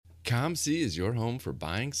ComC is your home for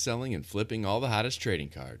buying, selling, and flipping all the hottest trading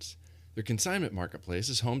cards. Their consignment marketplace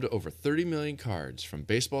is home to over 30 million cards, from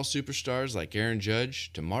baseball superstars like Aaron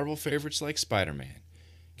Judge to Marvel favorites like Spider-Man.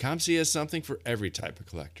 ComC has something for every type of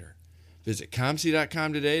collector. Visit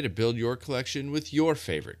ComC.com today to build your collection with your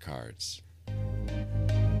favorite cards.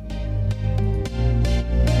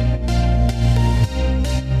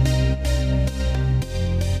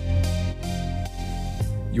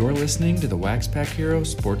 You're listening to the Wax Pack Hero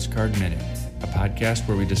Sports Card Minute, a podcast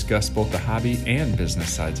where we discuss both the hobby and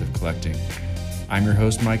business sides of collecting. I'm your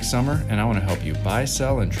host, Mike Summer, and I want to help you buy,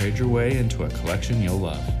 sell, and trade your way into a collection you'll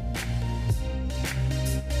love.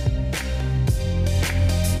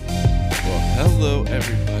 Well, hello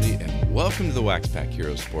everybody, and welcome to the Wax Pack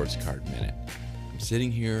Hero Sports Card Minute. I'm sitting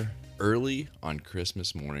here early on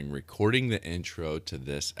Christmas morning recording the intro to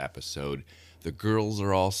this episode. The girls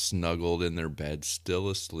are all snuggled in their beds,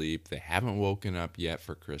 still asleep. They haven't woken up yet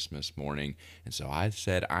for Christmas morning. And so I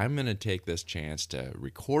said, I'm going to take this chance to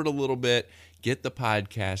record a little bit, get the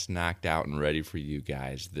podcast knocked out and ready for you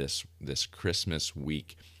guys this Christmas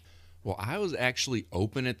week. Well, I was actually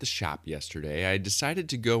open at the shop yesterday. I decided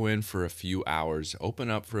to go in for a few hours,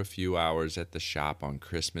 open up for a few hours at the shop on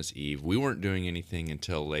Christmas Eve. We weren't doing anything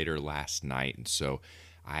until later last night, and so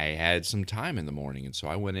I had some time in the morning, and so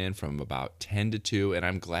I went in from about 10 to 2, and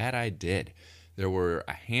I'm glad I did. There were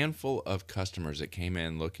a handful of customers that came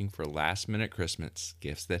in looking for last-minute Christmas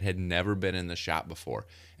gifts that had never been in the shop before,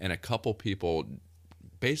 and a couple people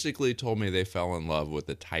basically told me they fell in love with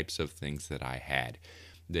the types of things that I had.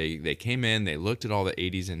 They came in, they looked at all the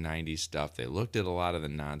 80s and 90s stuff, they looked at a lot of the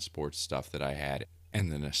non-sports stuff that I had, and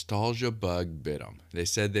the nostalgia bug bit them. They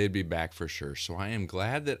said they'd be back for sure. So I am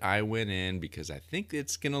glad that I went in because I think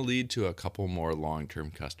it's going to lead to a couple more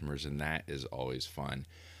long-term customers, and that is always fun.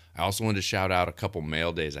 I also wanted to shout out a couple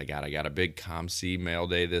mail days I got. I got a big ComC mail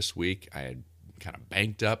day this week. I had kind of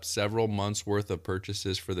banked up several months worth of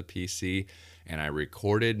purchases for the PC, and I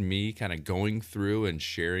recorded me kind of going through and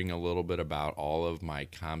sharing a little bit about all of my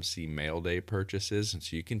ComC mail day purchases, and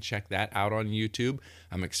so you can check that out on YouTube.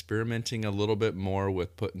 I'm experimenting a little bit more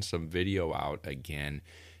with putting some video out again,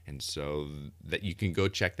 and so that you can go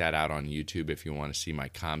check that out on YouTube if you want to see my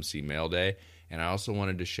ComC mail day. And I also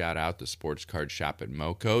wanted to shout out the sports card shop at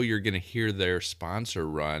Moco. You're going to hear their sponsor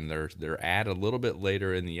run, their ad a little bit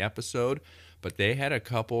later in the episode, but they had a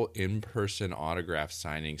couple in-person autograph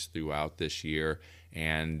signings throughout this year,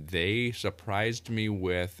 and they surprised me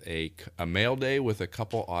with a mail day with a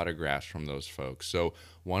couple autographs from those folks. So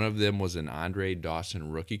one of them was an Andre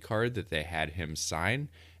Dawson rookie card that they had him sign,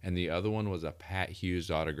 and the other one was a Pat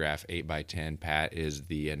Hughes autograph, 8x10. Pat is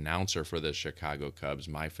the announcer for the Chicago Cubs,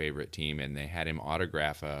 my favorite team, and they had him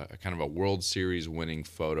autograph a kind of a World Series winning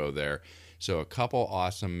photo there. So a couple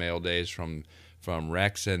awesome mail days from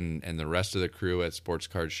Rex and the rest of the crew at Sports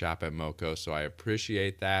Card Shop at Moco, so I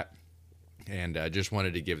appreciate that, and just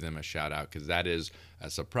wanted to give them a shout out because that is a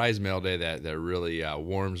surprise mail day that really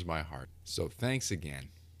warms my heart. So thanks again.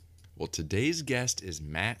 Well, today's guest is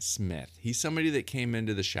Matt Smith. He's somebody that came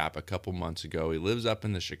into the shop a couple months ago. He lives up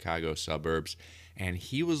in the Chicago suburbs, and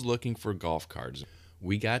he was looking for golf cards.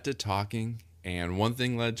 We got to talking, and one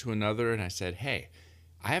thing led to another, and I said, hey,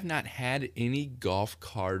 I have not had any golf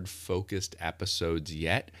card focused episodes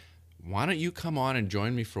yet. Why don't you come on and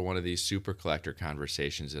join me for one of these super collector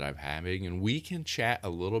conversations that I'm having, and we can chat a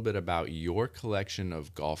little bit about your collection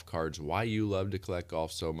of golf cards, why you love to collect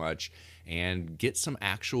golf so much, and get some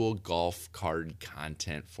actual golf card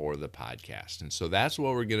content for the podcast. And so that's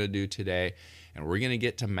what we're going to do today. And we're going to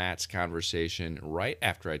get to Matt's conversation right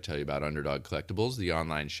after I tell you about Underdog Collectibles, the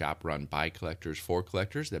online shop run by collectors for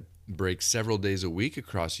collectors that breaks several days a week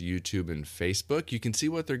across YouTube and Facebook. You can see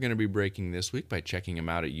what they're going to be breaking this week by checking them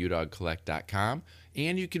out at udogcollect.com.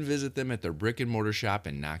 And you can visit them at their brick and mortar shop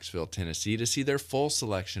in Knoxville, Tennessee to see their full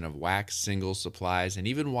selection of wax, singles, supplies, and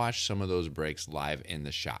even watch some of those breaks live in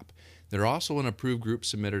the shop. They're also an approved group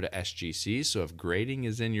submitter to SGC, so if grading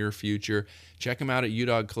is in your future, check them out at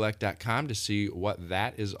udogcollect.com to see what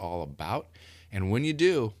that is all about. And when you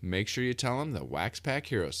do, make sure you tell them the Wax Pack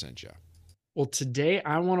Hero sent you. Well, today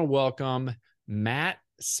I want to welcome Matt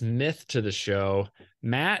Smith to the show.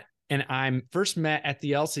 Matt and I first met at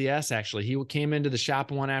the LCS, actually. He came into the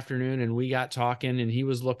shop one afternoon and we got talking, and he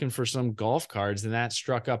was looking for some golf cards, and that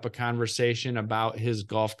struck up a conversation about his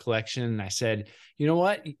golf collection. And I said, you know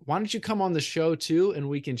what? Why don't you come on the show too, and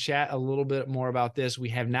we can chat a little bit more about this. We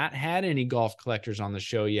have not had any golf collectors on the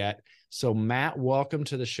show yet. So Matt, welcome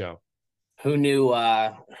to the show. Who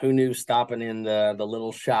knew stopping in the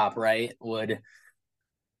little shop, right, would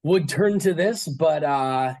turn to this,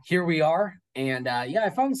 but here we are. And I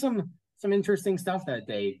found some some interesting stuff that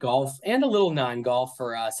day. Golf and a little non-golf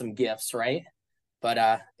for some gifts, right?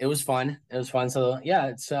 But it was fun. It was fun. So yeah,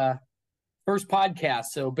 it's first podcast,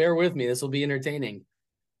 so bear with me. This will be entertaining.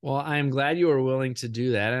 Well, I'm glad you were willing to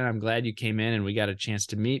do that. And I'm glad you came in and we got a chance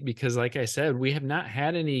to meet because, like I said, we have not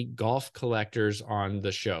had any golf collectors on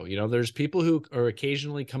the show. There's people who are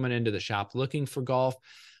occasionally coming into the shop looking for golf,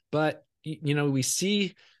 but, we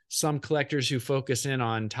see some collectors who focus in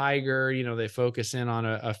on Tiger, they focus in on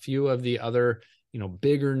a few of the other,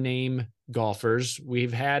 bigger name golfers.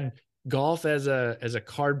 We've had golf as a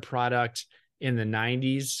card product in the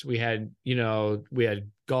 90s. We had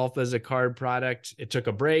golf as a card product. It took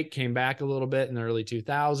a break, came back a little bit in the early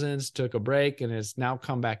 2000s, took a break, and it's now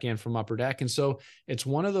come back in from Upper Deck. And so it's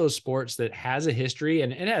one of those sports that has a history,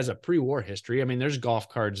 and it has a pre-war history. I mean, there's golf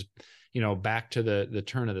cards, back to the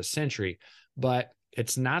turn of the century, but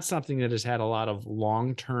it's not something that has had a lot of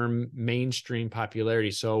long-term mainstream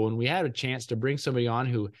popularity. So when we had a chance to bring somebody on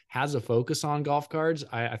who has a focus on golf cards,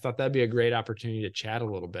 I thought that'd be a great opportunity to chat a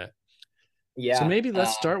little bit. Yeah. So maybe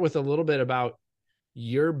let's start with a little bit about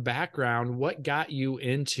your background. What got you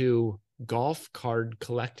into golf card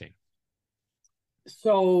collecting?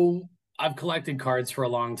 So I've collected cards for a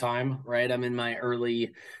long time, right? I'm in my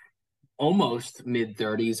early, almost mid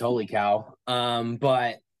 30s. Holy cow.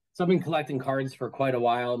 So I've been collecting cards for quite a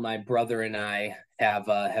while. My brother and I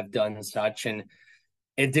have done such, and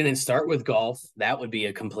it didn't start with golf. That would be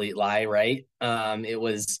a complete lie, right? It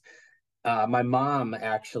was my mom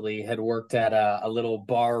actually had worked at a little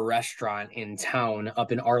bar restaurant in town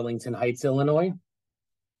up in Arlington Heights, Illinois.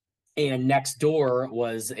 And next door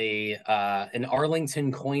was an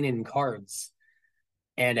Arlington Coin and Cards.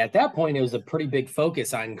 And at that point, it was a pretty big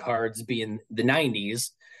focus on cards being the 90s.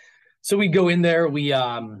 So we'd go in there,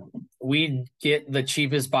 we'd get the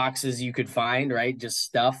cheapest boxes you could find, right? Just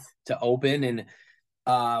stuff to open. And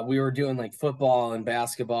we were doing like football and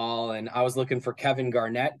basketball, and I was looking for Kevin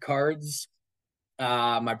Garnett cards.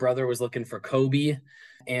 My brother was looking for Kobe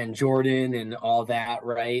and Jordan and all that,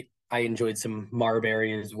 right? I enjoyed some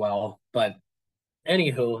Marbury as well. But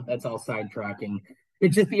anywho, that's all sidetracking.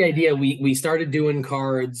 It's just the idea. We started doing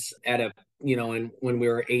cards at when we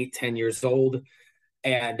were 8-10 years old,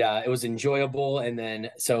 and it was enjoyable. And then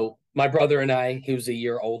so my brother and I, he was a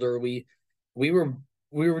year older, we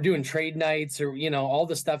were doing trade nights, or all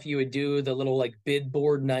the stuff you would do, the little like bid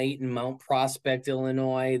board night in Mount Prospect,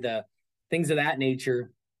 Illinois, the things of that nature.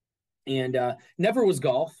 And never was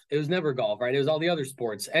golf. It was never golf, right? It was all the other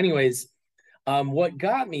sports. Anyways, what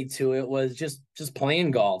got me to it was just playing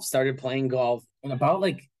golf. Started playing golf in about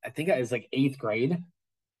I think I was like 8th grade.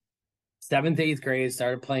 7th, 8th grade,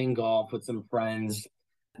 started playing golf with some friends,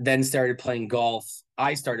 then started playing golf.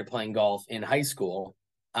 I started playing golf in high school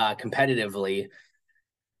competitively.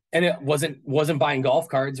 And it wasn't buying golf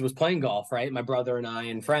cards, it was playing golf, right? My brother and I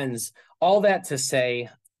and friends. All that to say,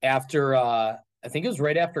 after I think it was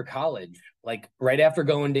right after college, like right after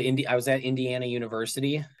going to I was at Indiana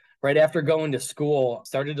University. Right after going to school,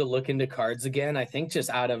 started to look into cards again. I think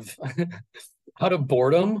just out of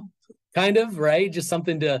boredom, kind of, right? Just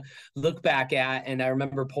something to look back at. And I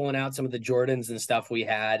remember pulling out some of the Jordans and stuff we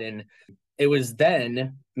had. And it was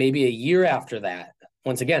then maybe a year after that.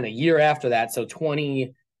 Once again, a year after that. So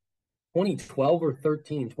 2012 or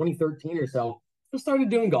 2013 or so, I started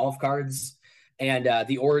doing golf cards. And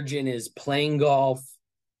the origin is playing golf,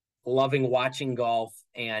 loving watching golf,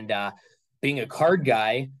 and being a card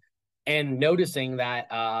guy, and noticing that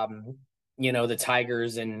the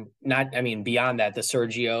Tigers and beyond that, the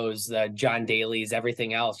Sergios, the John Daly's,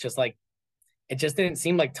 everything else, just like it just didn't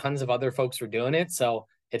seem like tons of other folks were doing it. So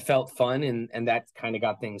it felt fun, and that kind of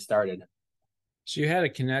got things started. So you had a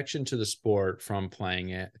connection to the sport from playing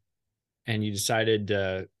it, and you decided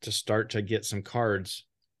to start to get some cards.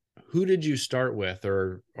 Who did you start with,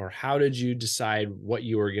 or how did you decide what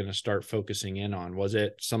you were going to start focusing in on? Was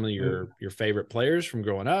it some of your favorite players from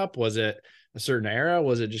growing up? Was it a certain era?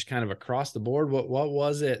 Was it just kind of across the board? What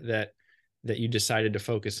was it that you decided to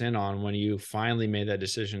focus in on when you finally made that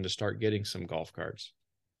decision to start getting some golf cards?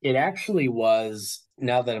 It actually was,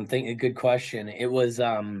 now that I'm thinking, a good question. It was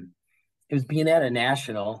being at a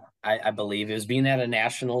national, I believe it was being at a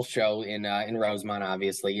national show in Rosemont,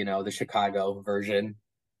 obviously, the Chicago version.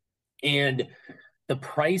 And the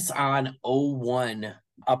price on 01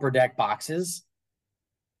 Upper Deck boxes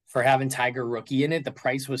for having Tiger Rookie in it, the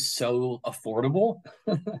price was so affordable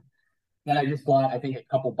that I just bought, I think, a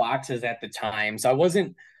couple boxes at the time. So I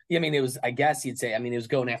wasn't, it was, I guess you'd say, it was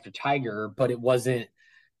going after Tiger, but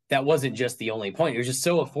that wasn't just the only point. It was just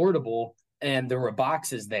so affordable, and there were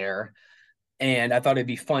boxes there. and I thought it'd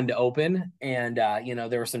be fun to open. And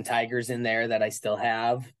there were some Tigers in there that I still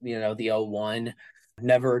have. The '01.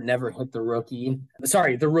 Never hit the rookie.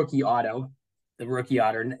 Sorry, the rookie auto. The rookie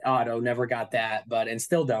auto never got that, and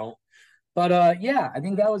still don't. But yeah, I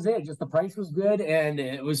think that was it. Just the price was good and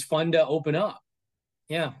it was fun to open up.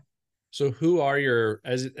 Yeah. So who are your,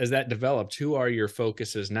 as that developed, who are your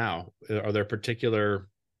focuses now? Are there particular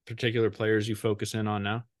players you focus in on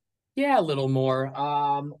now? Yeah, a little more.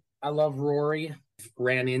 I love Rory.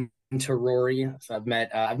 Ran into Rory. So I've met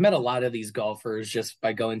a lot of these golfers just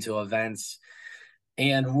by going to events.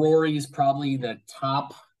 And Rory's probably the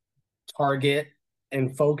top target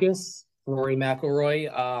and focus, Rory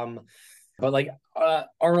McIlroy. But like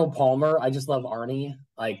Arnold Palmer, I just love Arnie,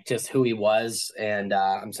 like just who he was. And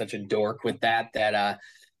I'm such a dork with that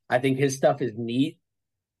I think his stuff is neat.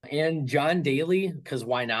 And John Daly, because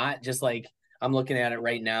why not? Just like I'm looking at it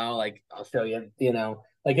right now, like I'll show you,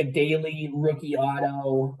 like a Daily rookie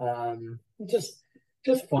auto. Just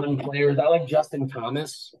fun players. I like Justin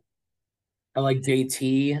Thomas. I like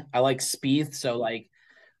JT. I like Spieth. So like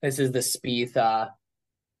this is the Spieth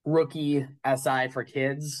rookie SI for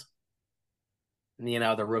kids.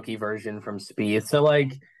 The rookie version from Spieth. So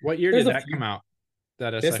like, what year did that come out?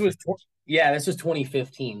 This was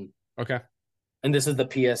 2015. Okay. And this is the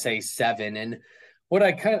PSA 7. And what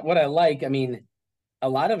I like, I mean,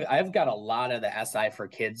 I've got a lot of the SI for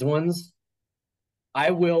kids ones.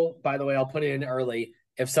 I will, by the way, I'll put it in early.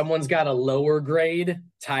 If someone's got a lower grade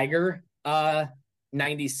Tiger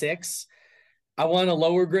 96, I want a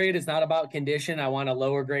lower grade. It's not about condition. I want a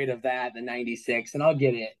lower grade of that, the 96, and I'll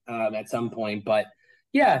get it at some point. But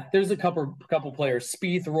yeah, there's a couple players: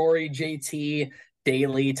 Spieth, Rory, JT,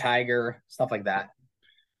 Daly, Tiger, stuff like that.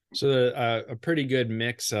 So a pretty good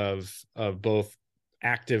mix of both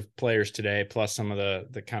active players today, plus some of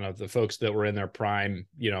the kind of the folks that were in their prime,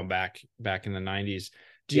 back in the 90s.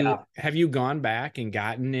 Have you gone back and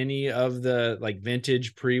gotten any of the like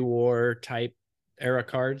vintage pre-war type era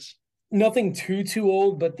cards? Nothing too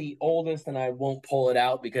old, but the oldest, and I won't pull it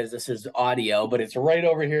out because this is audio, but it's right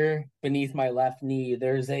over here beneath my left knee.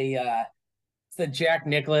 There's it's the Jack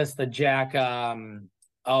Nicklaus, the Jack,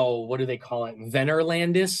 what do they call it?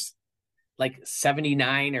 Venerlandis, like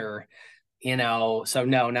 79 or, so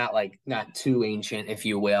no, not too ancient, if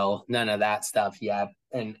you will. None of that stuff yet.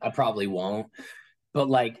 And I probably won't, but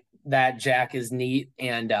like that Jack is neat.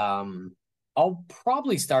 And I'll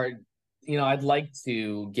probably start, I'd like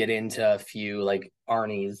to get into a few like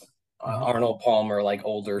Arnie's, Arnold Palmer, like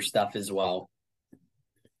older stuff as well.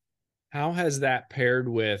 How has that paired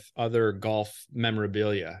with other golf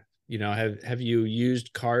memorabilia? Have you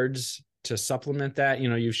used cards to supplement that?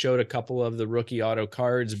 You showed a couple of the rookie auto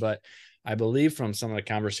cards, but I believe from some of the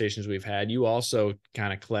conversations we've had, you also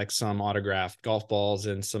kind of collect some autographed golf balls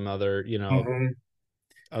and some other,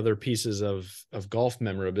 other pieces of golf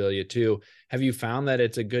memorabilia too. Have you found that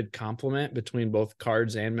it's a good complement between both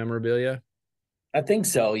cards and memorabilia? I think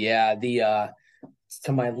so. Yeah. It's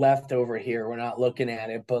to my left over here. We're not looking at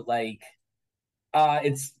it, but like,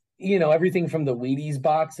 it's, everything from the Wheaties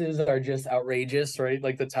boxes are just outrageous, right?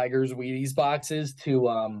 Like the Tigers Wheaties boxes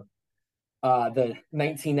to, the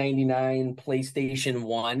 1999 PlayStation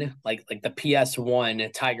 1, like the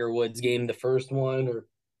PS1 Tiger Woods game, the first one, or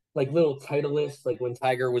like little Titleist, like when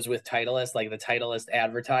Tiger was with Titleist, like the Titleist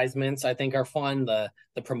advertisements, I think are fun, the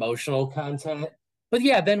promotional content. But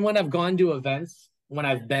yeah, then when I've gone to events, when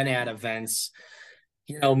I've been at events,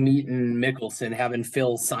 meeting Mickelson, having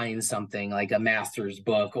Phil sign something like a Masters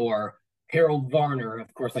book, or Harold Varner.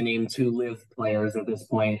 Of course, I named 2 live players at this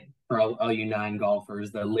point for all you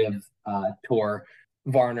non-golfers, the live tour,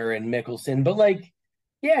 Varner and Mickelson. But like,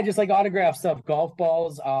 yeah, just like autograph stuff, golf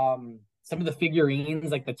balls, some of the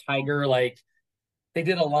figurines, like the Tiger, like they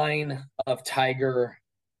did a line of Tiger,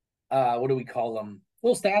 what do we call them?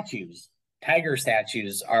 Little statues. Tiger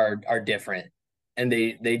statues are different, and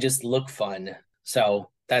they just look fun. So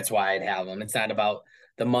that's why I'd have them. It's not about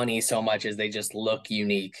the money so much as they just look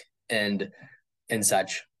unique and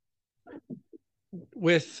such.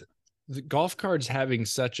 With the golf cards having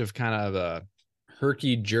such of kind of a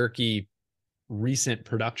herky-jerky recent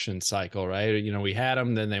production cycle, right? We had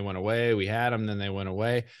them, then they went away. We had them, then they went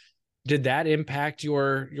away. Did that impact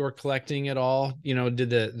your collecting at all? Did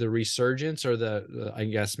the resurgence or the I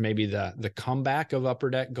guess maybe the comeback of Upper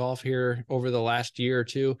Deck Golf here over the last year or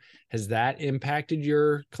two, has that impacted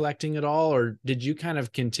your collecting at all? Or did you kind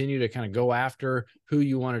of continue to kind of go after who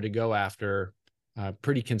you wanted to go after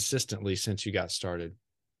pretty consistently since you got started?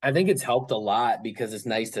 I think it's helped a lot because it's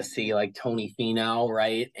nice to see like Tony Finau,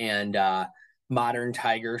 right? And modern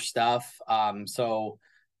Tiger stuff. So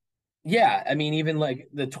Yeah, I mean, even like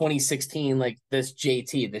the 2016, like this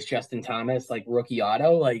JT, this Justin Thomas, like rookie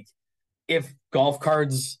auto, like if golf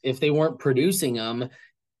cards, if they weren't producing them,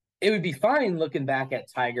 it would be fine looking back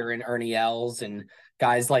at Tiger and Ernie Els and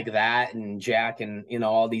guys like that and Jack and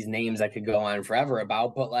all these names I could go on forever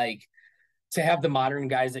about. But like to have the modern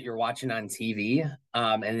guys that you're watching on TV,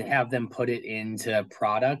 and have them put it into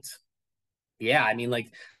product. Yeah, I mean,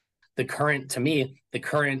 like the current to me, the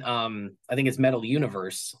current I think it's Metal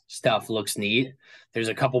Universe stuff looks neat. There's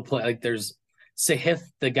a couple like there's Sahith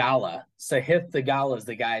Theegala. Sahith Theegala is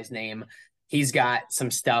the guy's name. He's got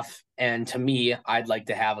some stuff, and to me, I'd like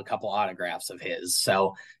to have a couple autographs of his.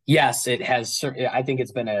 So yes, it has. I think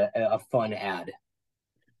it's been a fun ad.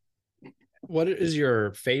 What is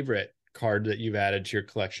your favorite card that you've added to your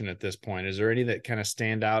collection at this point? Is there any that kind of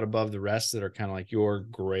stand out above the rest that are kind of like your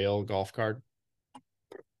grail golf card?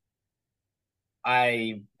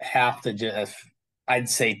 I have to just. I'd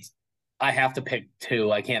say I have to pick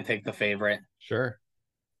two. I can't pick the favorite. Sure.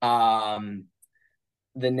 Um,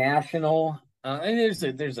 the national, and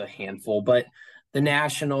there's a handful, but the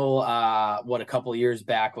national, what a couple of years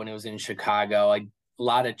back when it was in Chicago, a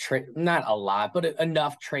lot of trade, not a lot, but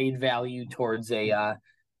enough trade value towards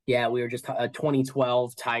yeah, we were just a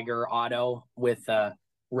 2012 Tiger auto with a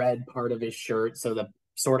red part of his shirt, so the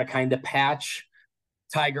sort of kind of patch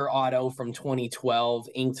Tiger auto from 2012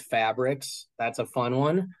 inked fabrics. That's a fun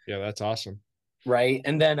one, Yeah, that's awesome. right?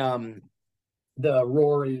 And then the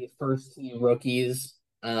Rory first team rookies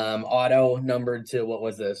auto numbered to what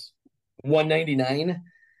was this? 199.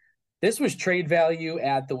 This was trade value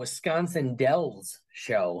at the Wisconsin Dells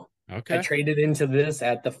show. I Okay. traded into this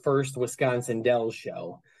at the first Wisconsin Dells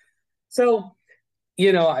show. So,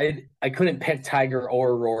 I couldn't pick Tiger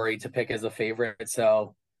or Rory to pick as a favorite.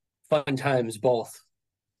 So fun times both.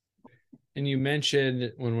 And you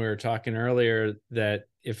mentioned when we were talking earlier that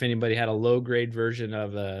if anybody had a low grade version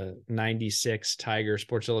of a 96 Tiger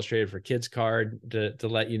Sports Illustrated for Kids card to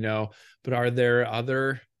let you know, but are there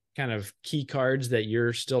other kind of key cards that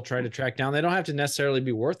you're still trying to track down? They don't have to necessarily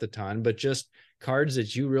be worth a ton, but just cards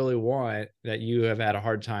that you really want that you have had a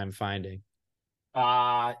hard time finding.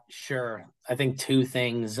 Sure. I think two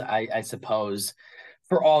things, I suppose,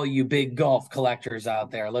 for all you big golf collectors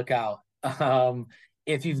out there, look out.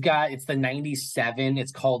 If you've got it's the 97,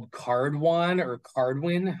 it's called Cardwon or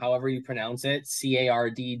Cardwin, however you pronounce it,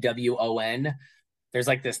 Cardwon. There's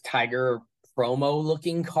like this Tiger promo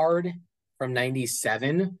looking card from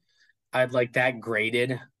 97. I'd like that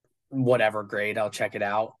graded, whatever grade, I'll check it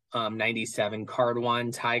out. 97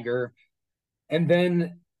 Cardwon Tiger. And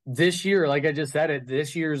then this year, like I just said it,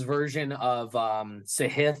 this year's version of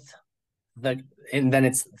Sahith, and then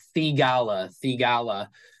it's Theegala,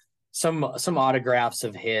 some autographs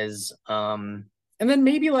of his. And then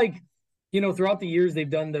maybe like, throughout the years they've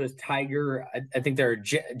done those Tiger, I think they're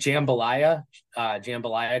Jambalaya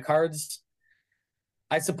cards.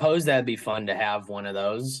 I suppose that'd be fun to have one of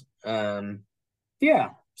those. Yeah.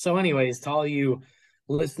 So anyways, to all you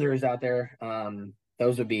listeners out there,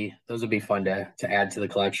 those would be fun to add to the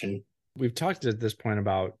collection. We've talked at this point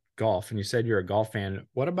about golf, and you said you're a golf fan.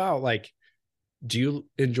 What about like, do you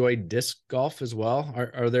enjoy disc golf as well?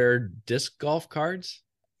 Are there disc golf cards?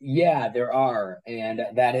 Yeah, there are, and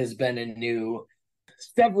that has been a new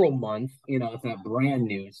several months. It's not brand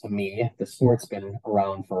new to me. The sport's been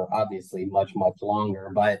around for obviously much, much longer,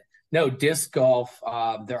 but no, disc golf.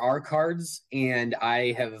 There are cards, and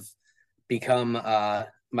I have become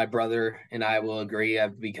my brother and I will agree,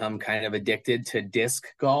 I've become kind of addicted to disc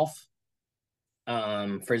golf,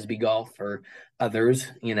 frisbee golf, or others.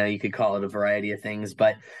 You could call it a variety of things,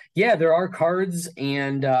 but yeah, there are cards,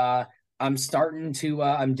 and I'm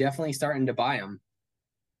definitely starting to buy them.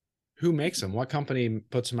 Who makes them? What company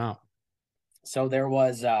puts them out? So there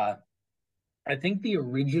was, I think the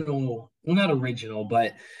original, well, not original,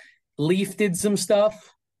 but Leaf did some stuff.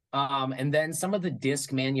 And then some of the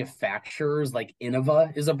disc manufacturers, like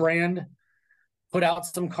Innova is a brand, put out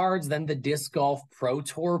some cards. Then the Disc Golf Pro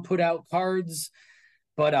Tour put out cards.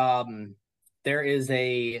 But there is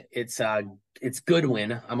it's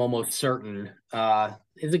Goodwin. I'm almost certain.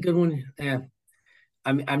 Is it Goodwin? Yeah.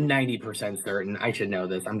 I'm 90% certain. I should know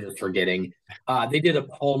this. I'm just forgetting. They did a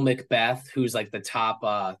Paul McBeth, who's like the top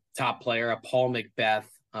player, a Paul McBeth.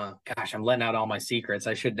 Gosh, I'm letting out all my secrets.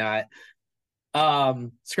 I should not.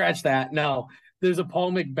 Scratch that. No, there's a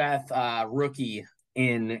Paul McBeth rookie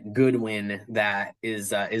in Goodwin that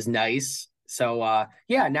is nice. So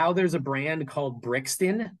yeah, now there's a brand called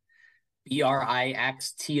Brixton,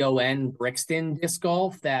 Brixton, Brixton Disc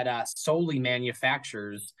Golf that solely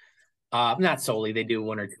manufactures, not solely, they do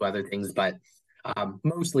one or two other things, but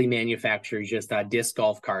Mostly manufactures just disc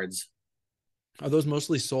golf cards. Are those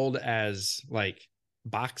mostly sold as like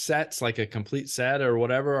box sets, like a complete set or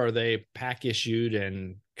whatever? Or are they pack issued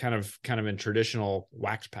and kind of in traditional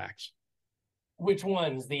wax packs? Which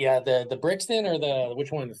ones? The Brixton or the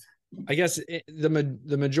which ones? I guess the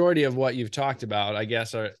majority of what you've talked about, I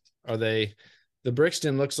guess, are they, the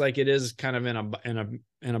Brixton looks like it is kind of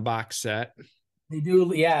in a box set. They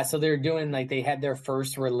do, yeah. So they're doing like they had their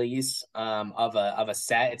first release of a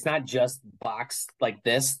set. It's not just box like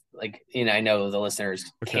this. Like, I know the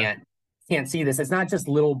listeners Okay. can't see this. It's not just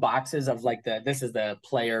little boxes of like this is the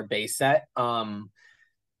player base set.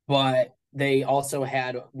 But they also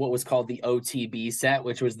had what was called the OTB set,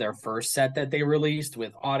 which was their first set that they released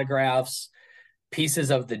with autographs,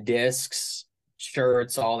 pieces of the discs,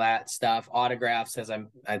 shirts, all that stuff, autographs, as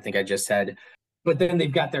I think I just said. But then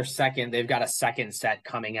they've got a second set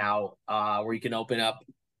coming out where you can open up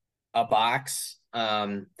a box.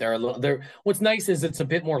 What's nice is it's a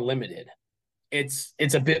bit more limited. It's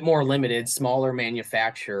a bit more limited, smaller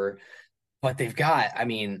manufacturer, but they've got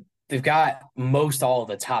most all of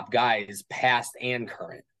the top guys, past and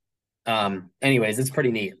current. Anyways, it's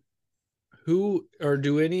pretty neat.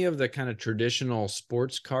 Do any of the kind of traditional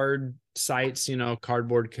sports card sites,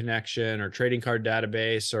 Cardboard Connection or Trading Card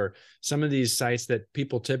Database, or some of these sites that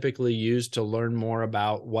people typically use to learn more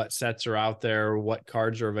about what sets are out there, what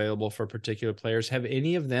cards are available for particular players, have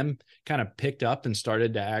any of them kind of picked up and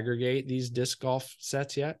started to aggregate these disc golf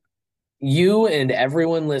sets yet? You and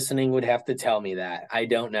everyone listening would have to tell me that. I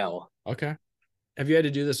don't know. Okay. Have you had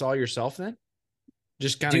to do this all yourself then?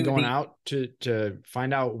 Just kind of going out to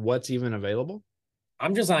find out what's even available?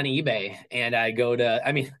 I'm just on eBay and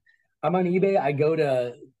I'm on eBay. I go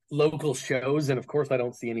to local shows and of course I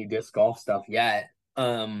don't see any disc golf stuff yet.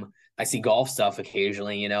 I see golf stuff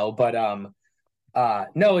occasionally, but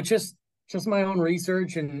no, it's just my own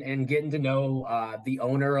research and getting to know the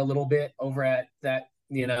owner a little bit over at that,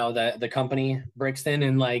 the company Brixton,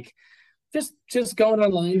 and like just going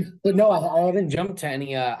online. But no, I haven't jumped to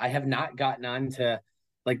any I have not gotten on to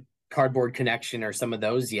like Cardboard Connection or some of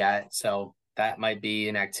those yet. So that might be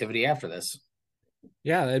an activity after this.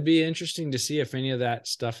 Yeah, it'd be interesting to see if any of that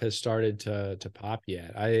stuff has started to pop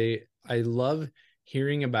yet. I love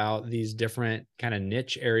hearing about these different kind of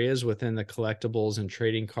niche areas within the collectibles and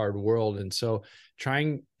trading card world. And so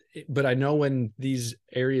but I know when these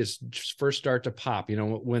areas first start to pop,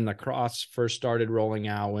 when the cross first started rolling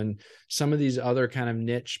out, when some of these other kind of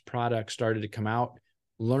niche products started to come out,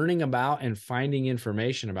 learning about and finding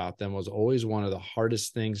information about them was always one of the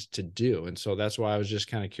hardest things to do. And so that's why I was just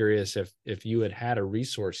kind of curious if you had a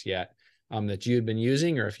resource yet that you had been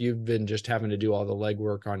using, or if you've been just having to do all the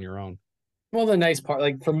legwork on your own. Well, the nice part,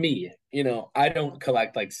 like for me, I don't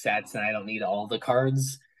collect like sets and I don't need all the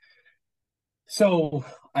cards. So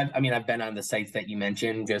I've been on the sites that you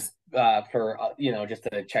mentioned just for just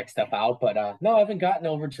to check stuff out, but no, I haven't gotten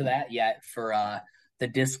over to that yet for the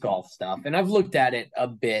disc golf stuff. And I've looked at it a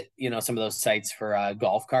bit, some of those sites for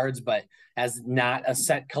golf cards, but as not a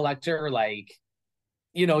set collector, like,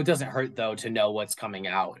 it doesn't hurt though to know what's coming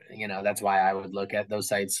out. That's why I would look at those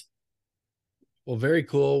sites. Well, very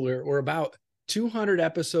cool. We're about 200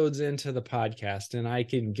 episodes into the podcast, and I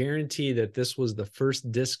can guarantee that this was the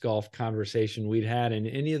first disc golf conversation we'd had in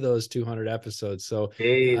any of those 200 episodes. So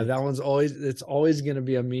it's always going to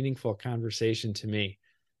be a meaningful conversation to me.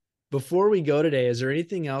 Before we go today, is there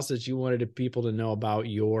anything else that you wanted people to know about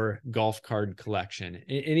your golf card collection?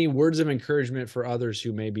 Any words of encouragement for others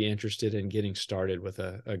who may be interested in getting started with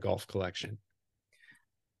a golf collection?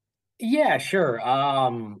 Yeah, sure.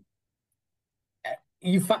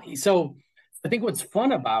 So I think what's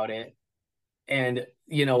fun about it, and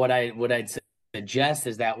what I'd suggest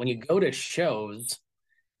is that when you go to shows,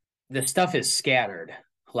 the stuff is scattered,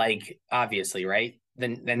 like obviously, right?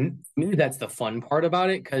 Then maybe that's the fun part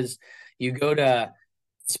about it, because you go to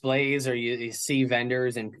displays or you see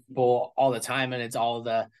vendors and people all the time, and it's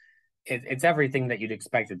everything that you'd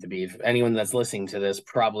expect it to be. If anyone that's listening to this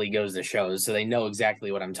probably goes to shows, so they know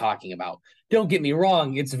exactly what I'm talking about. Don't get me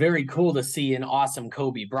wrong, it's very cool to see an awesome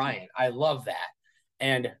Kobe Bryant. I love that.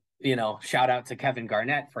 And, shout out to Kevin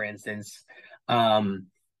Garnett, for instance.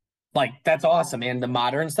 Like that's awesome. And the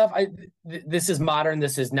modern stuff, this is modern,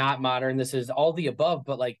 this is not modern, this is all the above,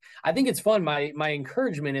 but like I think it's fun. My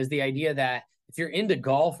encouragement is the idea that if you're into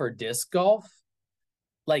golf or disc golf,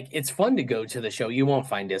 like it's fun to go to the show. You won't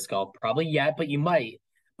find disc golf probably yet, but you might.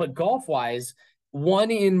 But golf wise, I've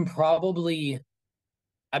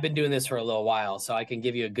been doing this for a little while, so I can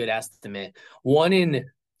give you a good estimate. 1 in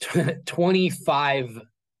 25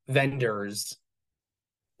 vendors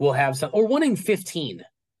will have some, or 1 in 15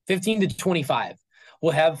 15 to 25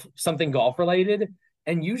 will have something golf related.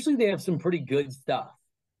 And usually they have some pretty good stuff.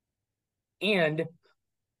 And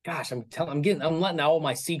gosh, I'm letting all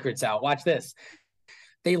my secrets out. Watch this.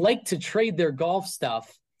 They like to trade their golf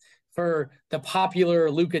stuff for the popular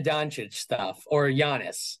Luka Doncic stuff or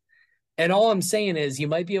Giannis. And all I'm saying is you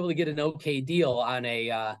might be able to get an okay deal on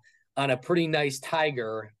a pretty nice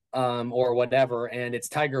Tiger or whatever, and it's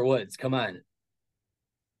Tiger Woods. Come on.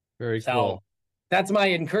 Very cool. That's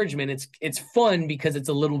my encouragement. It's fun because it's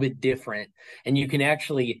a little bit different, and you can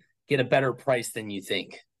actually get a better price than you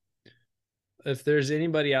think. If there's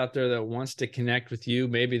anybody out there that wants to connect with you,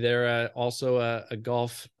 maybe they're also a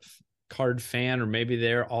golf card fan, or maybe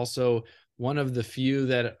they're also one of the few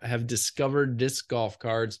that have discovered disc golf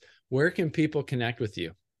cards, where can people connect with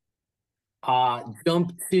you?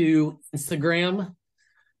 Jump to Instagram,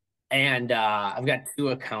 and I've got 2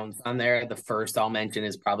 accounts on there. The first I'll mention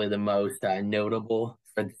is probably the most notable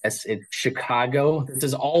for this. It's Chicago. This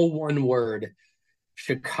is all one word.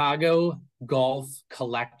 Chicago Golf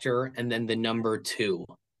Collector, and then the number 2.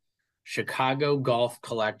 Chicago Golf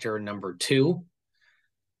Collector number 2.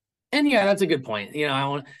 And yeah, that's a good point. We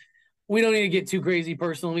don't need to get too crazy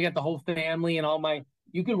personal. We got the whole family and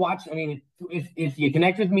you could watch. I mean, if you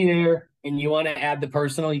connect with me there and you want to add the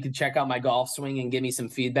personal, you can check out my golf swing and give me some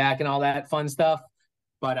feedback and all that fun stuff.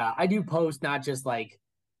 But I do post not just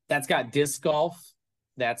that's got disc golf,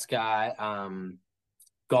 that's got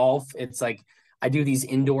golf. It's I do these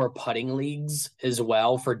indoor putting leagues as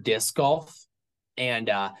well for disc golf, and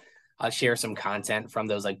I'll share some content from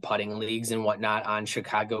those putting leagues and whatnot on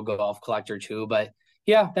Chicago Golf Collector too. But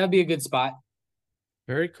yeah, that'd be a good spot.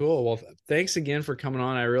 Very cool. Well, thanks again for coming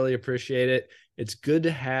on. I really appreciate it. It's good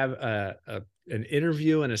to have an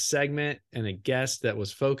interview and a segment and a guest that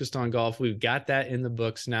was focused on golf. We've got that in the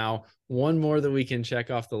books now. One more that we can check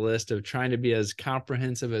off the list of trying to be as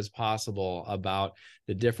comprehensive as possible about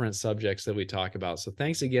the different subjects that we talk about. So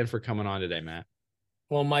thanks again for coming on today, Matt.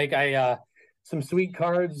 Well, Mike, some sweet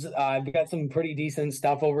cards. I've got some pretty decent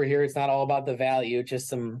stuff over here. It's not all about the value, just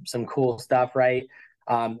some cool stuff, right?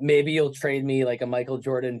 Maybe you'll trade me a Michael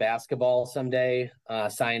Jordan basketball someday,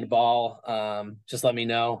 signed ball. Just let me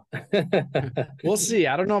know. We'll see.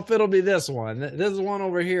 I don't know if it'll be this one. This one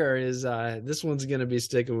over here is this one's going to be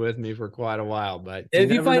sticking with me for quite a while, but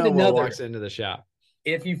if you find another, what walks into the shop.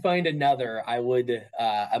 If you find another, I would,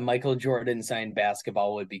 a Michael Jordan signed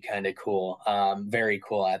basketball would be kind of cool. Very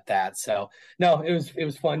cool at that. So no, it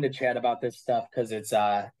was fun to chat about this stuff because it's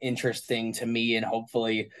interesting to me, and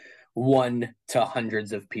hopefully one to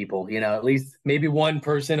hundreds of people, at least maybe one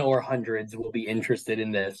person or hundreds will be interested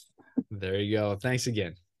in this. There you go. Thanks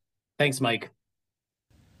again. Thanks, Mike.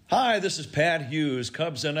 Hi, this is Pat Hughes,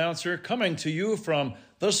 Cubs announcer, coming to you from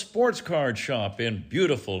the Sports Card Shop in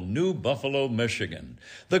beautiful New Buffalo, Michigan.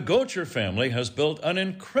 The Gocher family has built an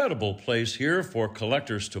incredible place here for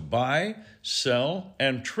collectors to buy, sell,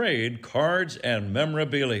 and trade cards and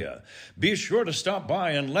memorabilia. Be sure to stop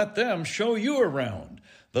by and let them show you around.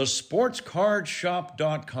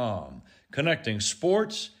 TheSportsCardShop.com, connecting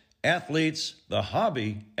sports, athletes, the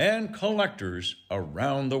hobby, and collectors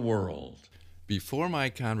around the world. Before my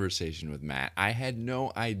conversation with Matt, I had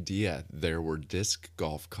no idea there were disc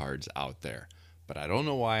golf cards out there. But I don't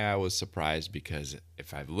know why I was surprised, because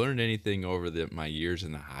if I've learned anything over my years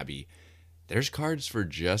in the hobby, there's cards for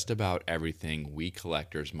just about everything we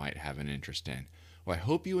collectors might have an interest in. Well, I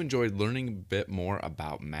hope you enjoyed learning a bit more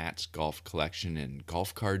about Matt's golf collection and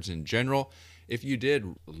golf cards in general. If you did,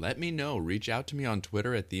 let me know. Reach out to me on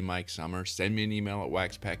Twitter at @TheMikeSummer. Send me an email at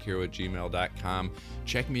waxpackhero@gmail.com.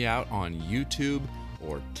 Check me out on YouTube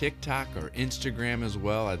or TikTok or Instagram as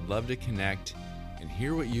well. I'd love to connect and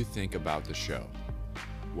hear what you think about the show.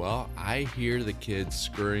 Well, I hear the kids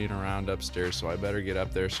scurrying around upstairs, so I better get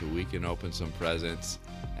up there so we can open some presents.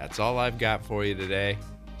 That's all I've got for you today,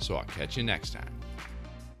 so I'll catch you next time.